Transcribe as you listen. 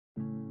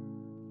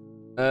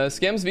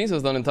Scam's visa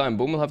is done in time.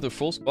 Boom will have the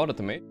full squad at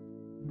the mate.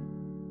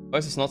 Why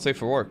is this not safe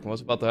for work?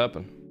 What's about to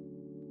happen?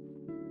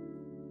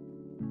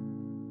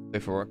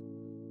 Safe for work.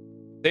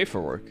 Safe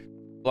for work.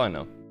 Blind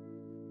now.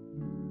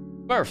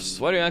 Smurfs,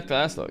 why do you act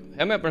ass dog?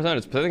 Head map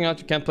percentage. Playing out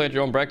you can't play at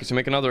your own brackets. You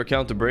make another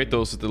account to berate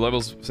those at the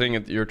levels saying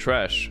that you're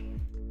trash.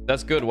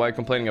 That's good. Why are you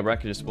complaining a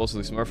bracket you're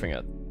supposedly smurfing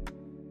at?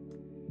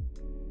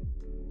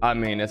 I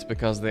mean, it's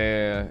because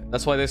they...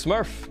 that's why they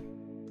smurf.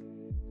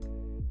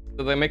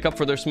 So they make up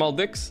for their small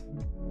dicks.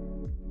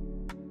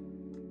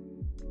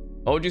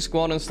 OG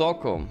squad in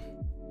Stockholm.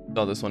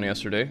 Saw this one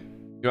yesterday.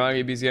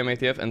 Kuroky, BZM,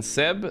 ATF, and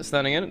Ceb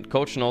standing in.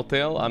 Coach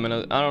Notail. I mean,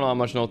 I don't know how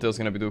much Notail's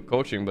gonna be doing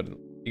coaching, but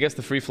he gets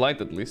the free flight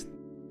at least.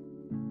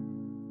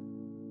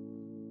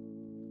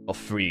 Well,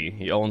 free.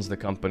 He owns the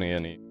company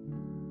and he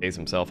pays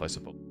himself, I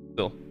suppose.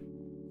 Still.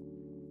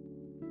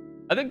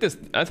 I think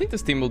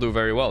this team will do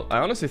very well. I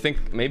honestly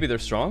think maybe they're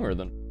stronger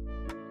than,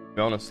 to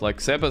be honest. Like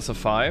Ceb as a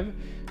 5.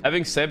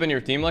 Having Ceb in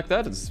your team like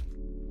that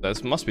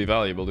must be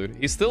valuable, dude.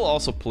 He's still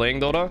also playing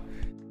Dota.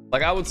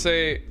 Like I would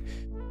say,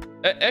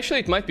 actually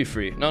it might be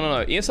free. No.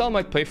 ESL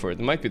might pay for it.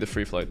 It might be the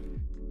free flight.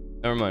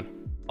 Never mind.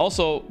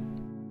 Also,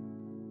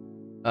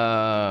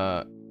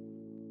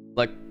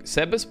 like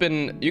Ceb has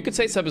been, you could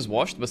say Ceb is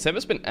washed, but Ceb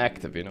has been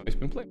active, you know. He's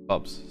been playing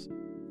pubs.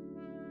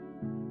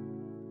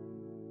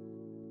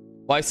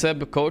 Why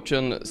Ceb coach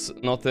and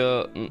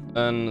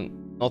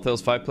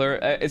Notail's 5 player?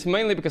 It's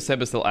mainly because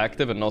Ceb is still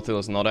active and Notail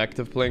is not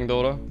active playing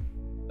Dota.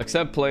 Like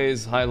Ceb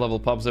plays high level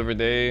pubs every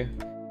day,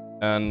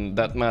 and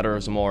that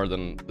matters more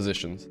than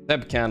positions.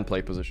 Ceb can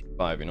play position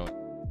 5, you know,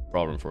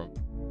 problem for him.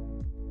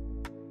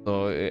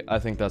 So I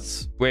think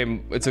that's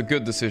it's a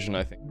good decision,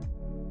 I think.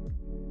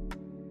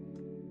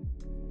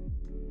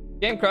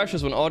 Game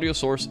crashes when audio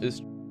source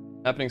is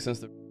happening since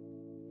the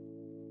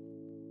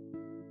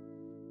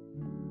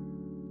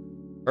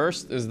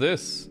first is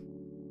this.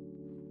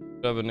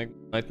 Have a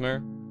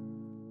nightmare.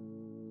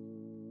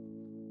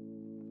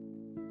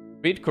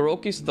 Read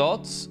Kuroky's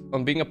thoughts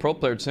on being a pro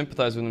player to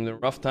sympathize with him in a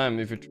rough time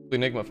if you're truly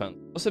Enigma fan.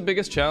 What's the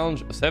biggest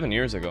challenge? 7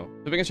 years ago.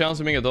 The biggest challenge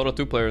of being a Dota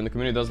 2 player and the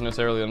community doesn't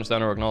necessarily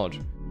understand or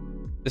acknowledge.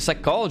 The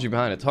psychology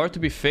behind it. It's hard to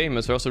be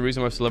famous, or also the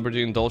reason why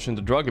celebrity indulge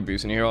into drug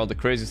abuse and you hear all the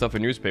crazy stuff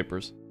in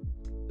newspapers.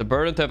 The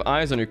burden to have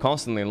eyes on you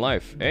constantly in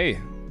life. Hey,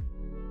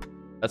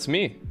 that's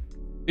me.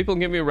 People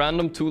give you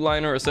random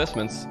 2-liner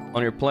assessments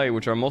on your play,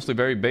 which are mostly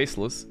very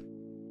baseless.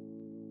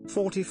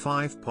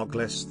 45 pog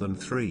less than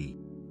 3.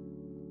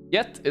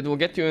 Yet, it will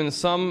get you in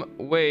some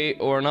way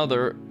or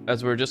another,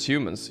 as we're just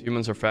humans.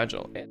 Humans are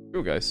fragile. Yeah,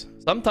 true, guys.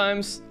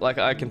 Sometimes, like,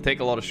 I can take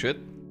a lot of shit.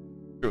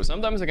 True,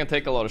 sometimes I can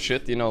take a lot of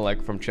shit, you know,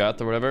 like, from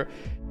chat or whatever.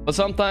 But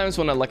sometimes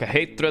when a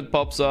hate thread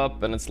pops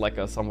up, and it's like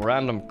some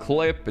random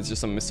clip, it's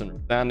just a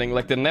misunderstanding.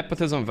 Like, the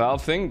Nepotism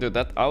Valve thing, dude,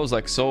 that, I was,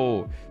 like,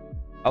 so...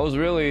 I was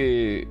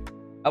really...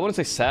 I wouldn't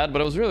say sad,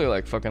 but I was really,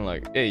 like, fucking,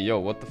 like, hey, yo,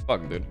 what the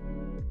fuck, dude?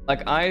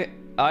 Like, I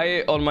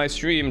on my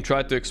stream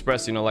tried to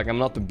express, you know, like I'm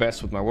not the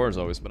best with my words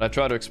always, but I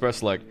try to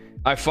express like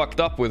I fucked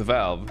up with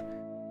Valve.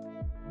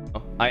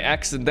 I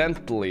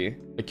accidentally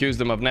accused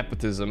them of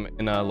nepotism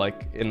in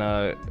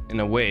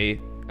a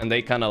way, and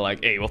they kind of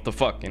like, hey, what the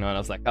fuck, you know? And I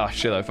was like, oh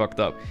shit, I fucked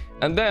up.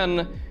 And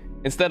then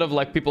instead of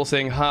like people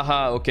saying,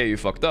 haha, okay, you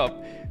fucked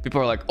up, people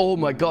are like, oh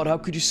my god, how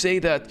could you say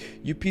that?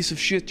 You piece of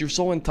shit, you're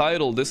so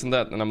entitled, this and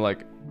that. And I'm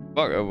like,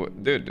 fuck,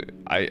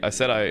 dude, I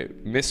said I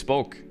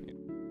misspoke.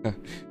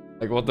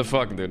 Like, what the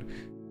fuck, dude?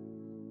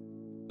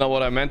 Not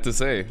what I meant to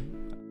say.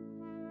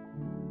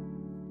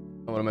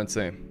 Not what I meant to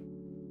say.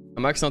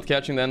 Am I not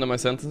catching the end of my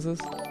sentences?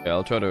 Yeah,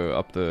 I'll try to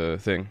up the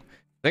thing.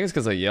 I think it's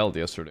because I yelled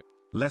yesterday.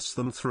 Less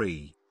than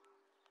 3.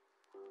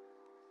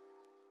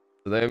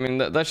 I mean,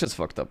 that shit's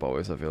fucked up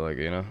always, I feel like,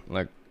 you know?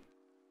 Like,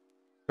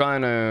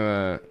 trying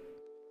to...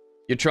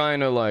 you're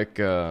trying to, like,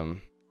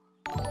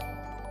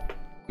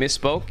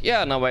 misspoke?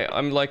 Yeah, no, wait,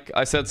 I'm like,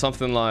 I said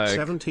something like...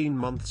 17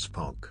 months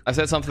pog. I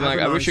said something like,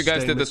 I wish you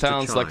guys did the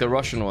talents like the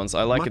Russian ones.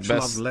 I like it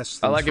best.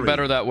 I like it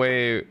better that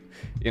way,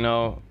 you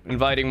know,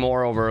 inviting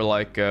more over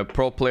like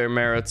pro player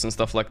merits and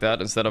stuff like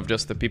that instead of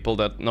just the people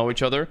that know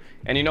each other.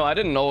 And you know, I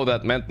didn't know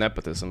that meant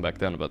nepotism back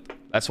then, but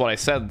that's what I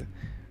said.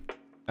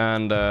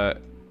 And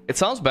it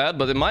sounds bad,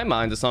 but in my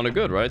mind it sounded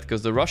good, right?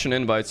 Because the Russian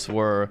invites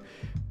were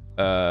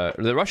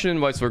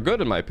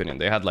good in my opinion.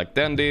 They had like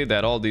Dandy, they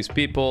had all these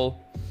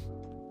people.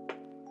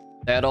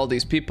 And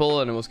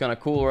it was kind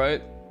of cool,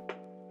 right?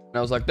 And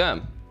I was like,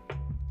 damn.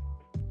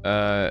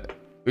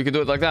 We could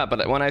do it like that.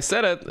 But when I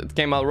said it, it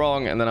came out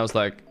wrong. And then I was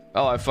like,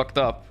 oh, I fucked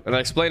up. And I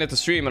explained it to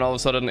stream. And all of a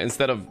sudden,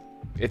 instead of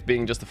it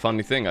being just a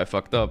funny thing, I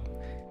fucked up.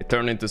 It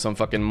turned into some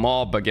fucking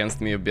mob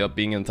against me of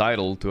being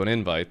entitled to an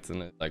invite.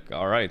 And it's like,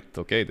 all right,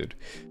 okay, dude.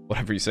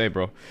 Whatever you say,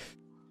 bro.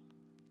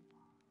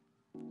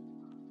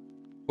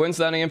 Quin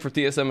Standin in for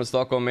TSM at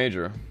Stockholm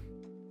Major.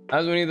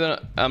 As we need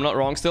that, I'm not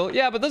wrong still?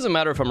 Yeah, but it doesn't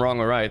matter if I'm wrong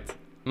or right.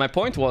 My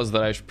point was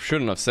that I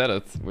shouldn't have said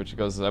it, which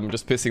because I'm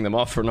just pissing them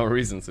off for no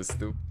reasons. It's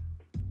stupid.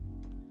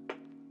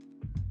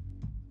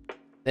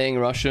 Saying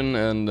Russian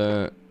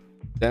and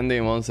Dandy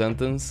in one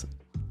sentence.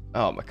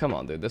 Oh, but come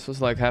on, dude. This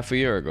was like half a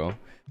year ago.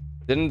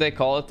 Didn't they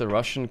call it the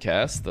Russian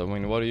caste? I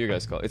mean, what do you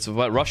guys call it? It's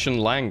about Russian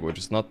language.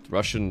 It's not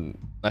Russian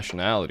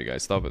nationality,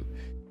 guys. Stop it.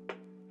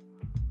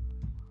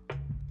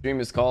 Stream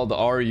is called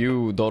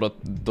RU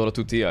Dota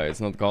 2 Ti. It's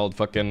not called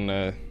fucking...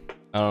 I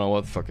don't know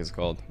what the fuck it's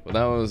called. But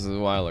that was a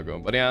while ago.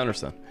 But yeah, I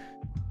understand.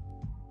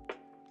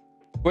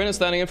 Quin is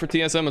standing in for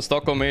TSM at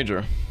Stockholm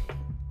Major.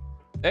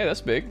 Hey,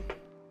 that's big.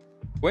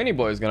 Quinny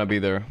boy is gonna be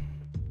there.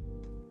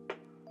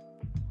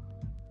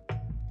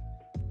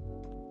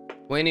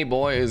 Quinny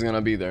boy is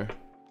gonna be there.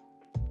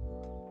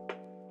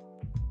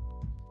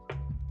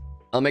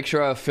 I'll make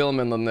sure I film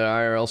it on the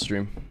IRL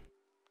stream.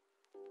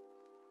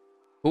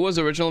 Who was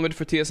original mid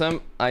for TSM?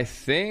 I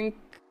think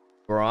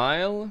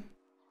Bryle.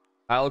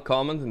 I'll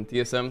comment in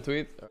TSM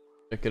tweet.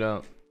 Check it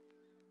out.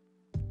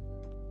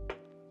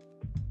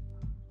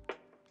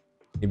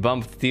 He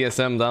bumped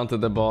TSM down to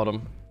the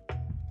bottom.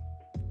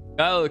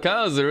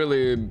 Kyle's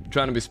really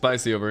trying to be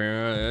spicy over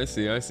here. I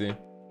see.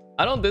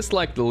 I don't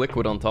dislike the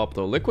Liquid on top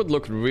though. Liquid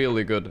looked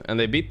really good. And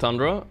they beat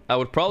Tundra. I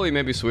would probably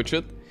maybe switch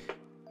it.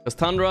 Because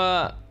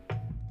Tundra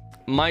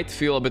might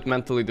feel a bit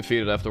mentally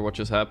defeated after what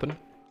just happened.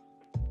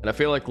 And I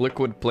feel like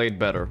Liquid played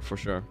better, for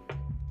sure.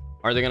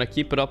 Are they gonna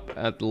keep it up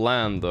at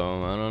land,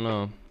 though? I don't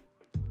know.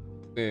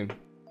 See.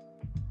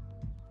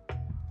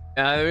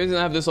 Yeah, the reason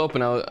I have this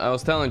open, I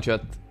was telling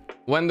chat,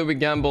 when do we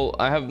gamble?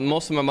 I have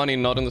most of my money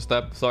not in the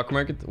stock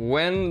market.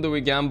 When do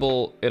we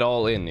gamble it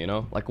all in, you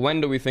know? Like,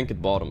 when do we think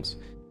it bottoms?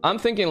 I'm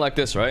thinking like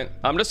this, right?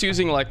 I'm just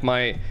using, like,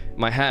 my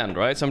hand,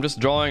 right? So I'm just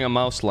drawing a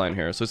mouse line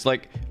here. So it's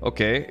like,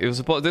 okay, it was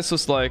supposed... This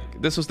was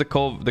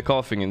the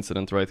coughing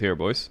incident right here,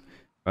 boys.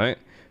 Right?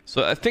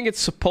 So I think it's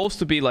supposed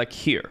to be like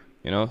here,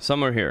 you know,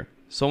 somewhere here.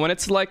 So when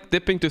it's like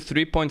dipping to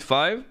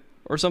 3.5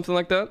 or something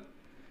like that,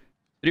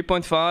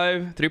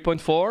 3.5,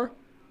 3.4,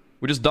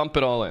 we just dump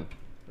it all in.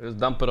 We just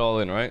dump it all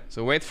in, right?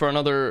 So wait for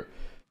another,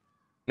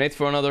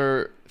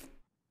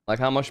 like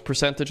how much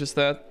percentage is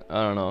that?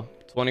 I don't know,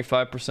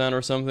 25%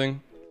 or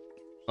something.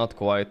 Not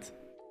quite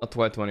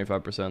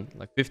 25%,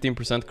 like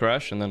 15%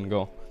 crash and then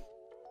go.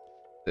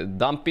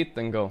 Dump it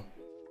and go.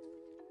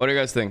 What do you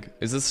guys think?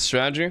 Is this a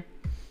strategy?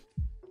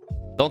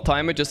 Don't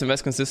time it, just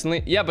invest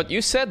consistently. Yeah, but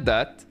you said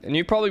that, and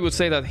you probably would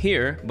say that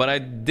here, but I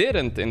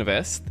didn't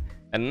invest.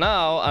 And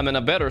now I'm in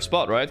a better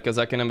spot, right? Because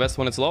I can invest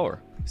when it's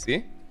lower. See?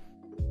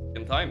 I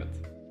can time it.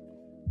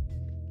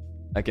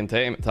 I can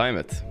time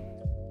it.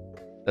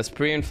 That's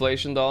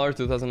pre-inflation dollar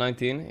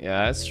 2019.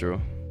 Yeah, that's true.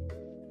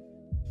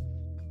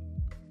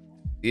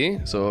 See?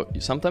 So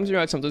sometimes you're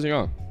right, sometimes you're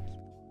wrong.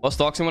 What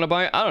stocks you want to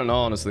buy? I don't know,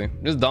 honestly.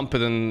 Just dump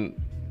it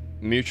in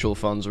mutual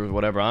funds or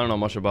whatever. I don't know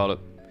much about it.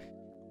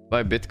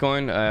 Buy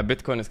Bitcoin?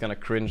 Bitcoin is kind of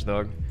cringe,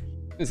 dog.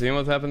 You seen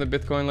what's happened to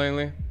Bitcoin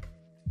lately?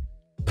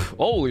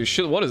 Holy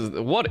shit, what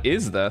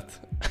is that?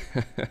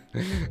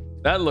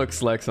 That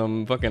looks like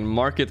some fucking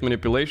market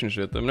manipulation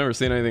shit. I've never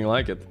seen anything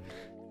like it.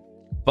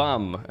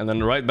 Bum. And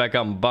then right back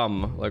up,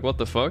 bum. Like, what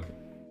the fuck?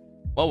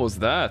 What was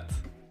that?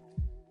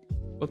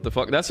 What the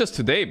fuck? That's just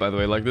today, by the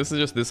way. Like, this is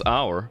just this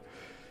hour.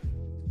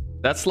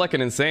 That's like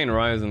an insane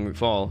rise and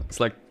fall.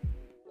 It's like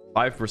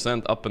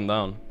 5% up and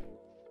down.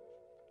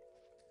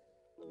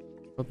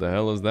 What the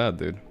hell is that,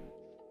 dude?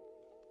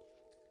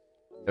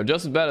 They're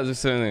just as bad as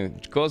this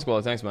thing. Code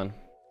squad, thanks, man.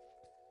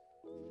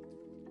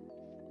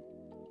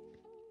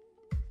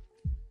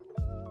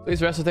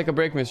 Please rest and take a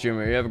break, Miss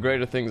Jimmy. You have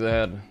greater things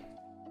ahead.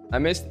 I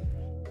missed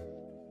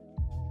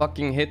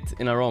fucking hit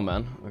in a row,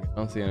 man. Okay, I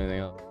don't see anything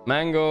else.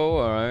 Mango,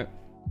 alright.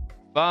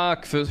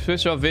 Fuck,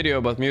 switch off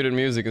video but muted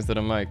music instead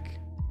of mic.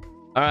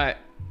 Alright.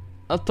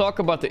 I'll talk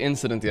about the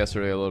incident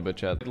yesterday a little bit,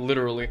 chat.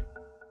 Literally.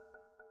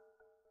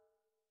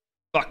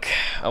 Fuck.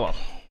 Oh well.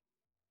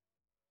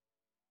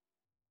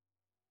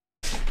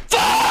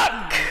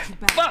 Fuck!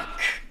 Fuck!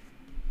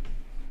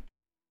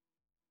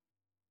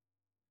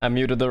 I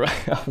muted the...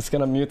 I was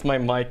gonna mute my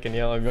mic and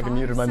yell, I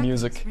muted my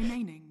music.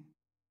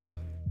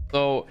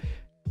 So,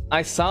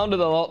 I sounded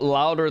a lot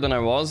louder than I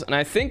was, and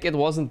I think it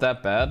wasn't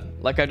that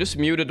bad. Like, I just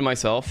muted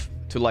myself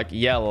to, like,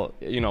 yell,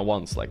 you know,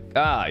 once. Like,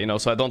 you know,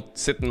 so I don't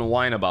sit and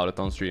whine about it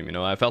on stream, you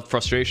know. I felt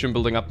frustration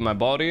building up in my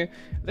body.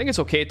 I think it's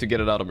okay to get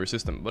it out of your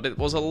system, but it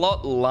was a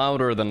lot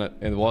louder than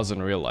it was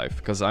in real life.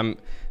 Because I'm,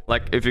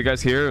 like, if you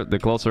guys hear, the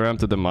closer I am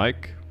to the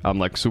mic, I'm,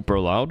 like, super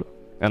loud.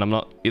 And I'm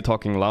not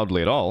talking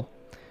loudly at all.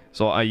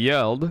 So I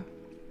yelled,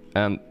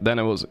 and then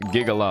it was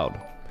giga loud.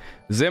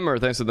 Zimmer,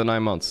 thanks to the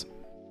 9 months.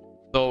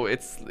 So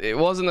it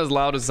wasn't as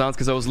loud as it sounds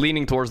because I was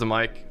leaning towards the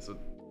mic. So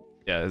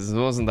yeah, it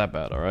wasn't that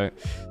bad, alright?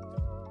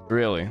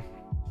 Really.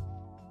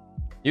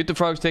 YouTube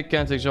frogs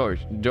can't take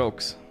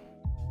jokes.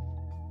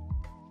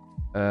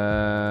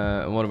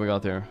 What do we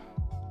got here?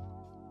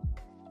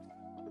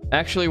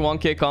 Actually,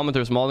 1K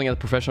commenters mauling at a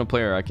professional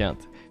player, I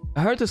can't.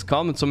 I heard this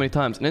comment so many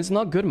times, and it's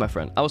not good, my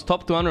friend. I was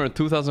top 200 in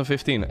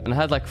 2015, and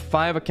had like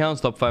 5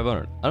 accounts top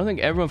 500. I don't think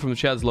everyone from the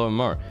chat is low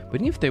MR,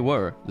 but even if they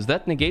were, does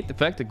that negate the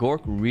fact that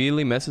Gorgc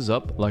really messes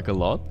up like a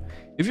lot?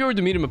 If you were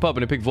to meet him up and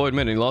he picked Void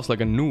Mid and he lost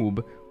like a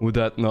noob, would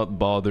that not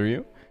bother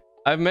you?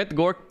 I've met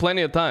Gorgc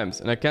plenty of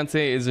times, and I can't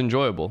say it's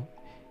enjoyable.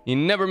 He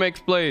never makes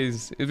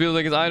plays. It feels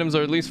like his items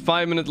are at least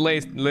 5 minutes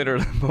later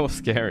than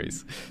most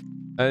carries.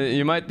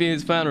 You might be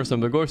his fan or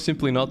something, but Gorgc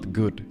simply not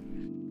good.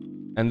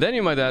 And then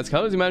you might ask,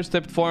 how does he manage to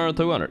step 400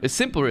 to 200? It's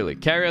simple, really.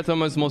 Carry at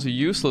home is the most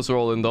useless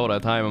role in Dota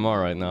at high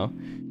MMR right now.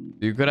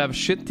 You could have a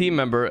shit team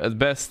member at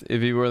best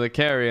if you were the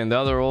carry and the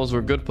other roles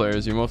were good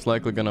players, you're most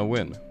likely gonna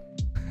win.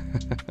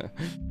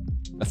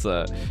 That's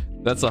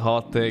a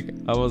hot take.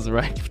 I was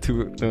ranked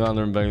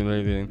 200 back in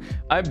the day.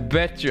 I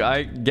bet you,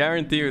 I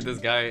guarantee you this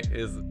guy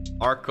is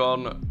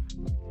Archon,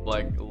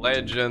 like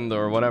Legend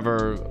or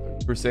whatever,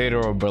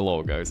 Crusader or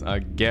below, guys. I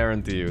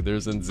guarantee you,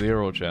 there's a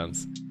 0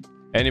 chance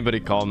anybody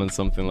comments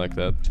something like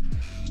that.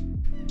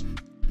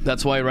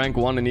 That's why rank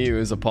 1 in EU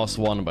is a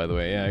 +1, by the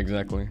way. Yeah,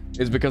 exactly.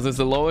 It's because it's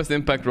the lowest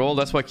impact role.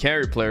 That's why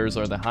carry players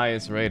are the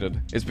highest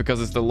rated. It's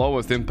because it's the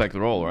lowest impact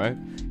role, right?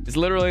 It's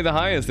literally the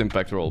highest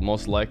impact role,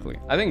 most likely.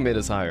 I think mid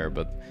is higher,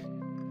 but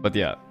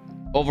yeah.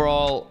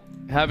 Overall,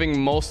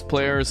 having most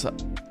players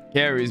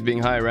carries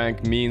being high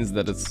rank means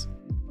that it's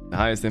the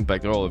highest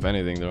impact role, if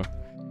anything, though.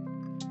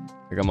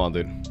 Come on,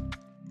 dude.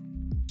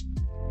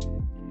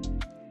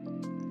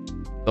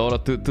 Dota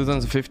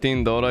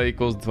 2015 Dota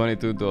equals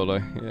 22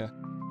 Dota. Yeah.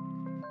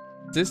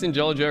 This in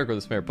Jolly Jericho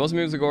Despair. Post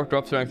music Gorgc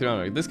drops rank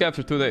 300. This guy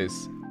for 2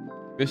 days.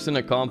 Mission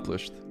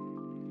accomplished.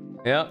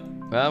 Yeah,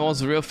 that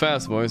was real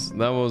fast, boys.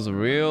 That was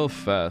real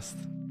fast.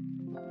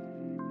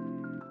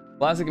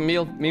 Classic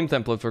meme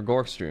template for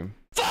Gorgc stream.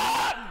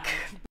 Fuck!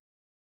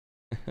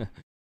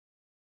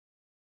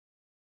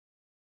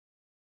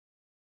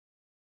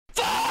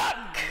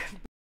 Fuck!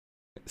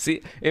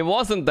 See, it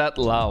wasn't that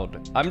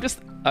loud. I'm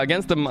just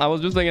against the. I was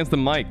just against the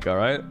mic. All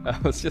right, I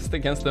was just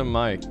against the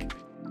mic.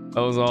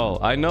 That was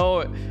all. I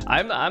know.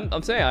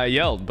 I'm saying I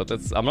yelled, but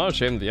I'm not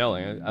ashamed of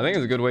yelling. I think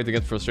it's a good way to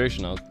get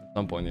frustration out at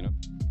some point, you know.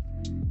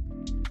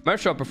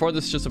 Merch shop before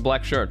this is just a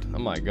black shirt. Oh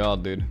my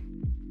god, dude.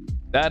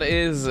 That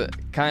is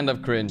kind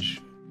of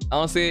cringe.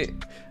 Honestly,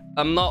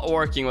 I'm not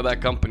working with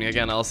that company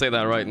again. I'll say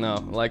that right now.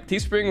 Like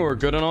Teespring were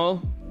good and all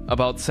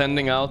about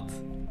sending out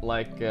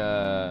like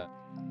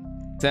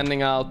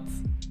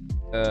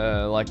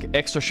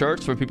extra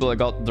shirts for people that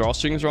got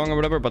drawstrings wrong or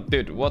whatever. But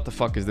dude, what the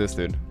fuck is this,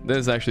 dude? This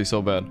is actually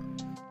so bad.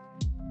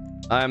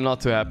 I am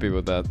not too happy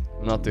with that.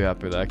 I'm not too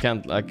happy with that.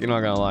 I'm not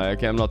gonna lie.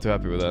 I'm not too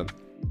happy with that.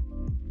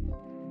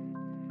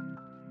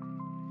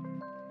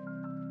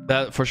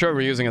 That for sure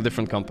we're using a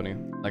different company.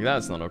 Like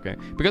that's not okay.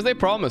 Because they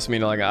promised me,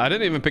 like I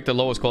didn't even pick the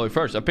lowest quality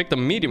first. I picked a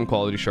medium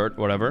quality shirt,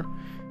 whatever.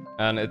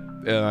 And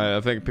I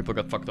think people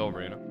got fucked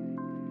over, you know.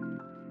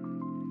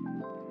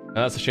 And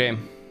that's a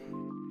shame.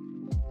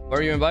 Where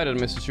are you invited,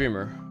 Mr.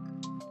 Streamer?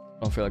 I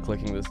don't feel like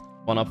clicking this.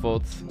 One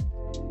upvote.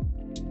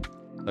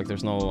 Like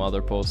there's no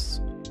other posts.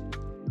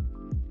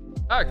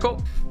 Alright,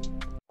 cool.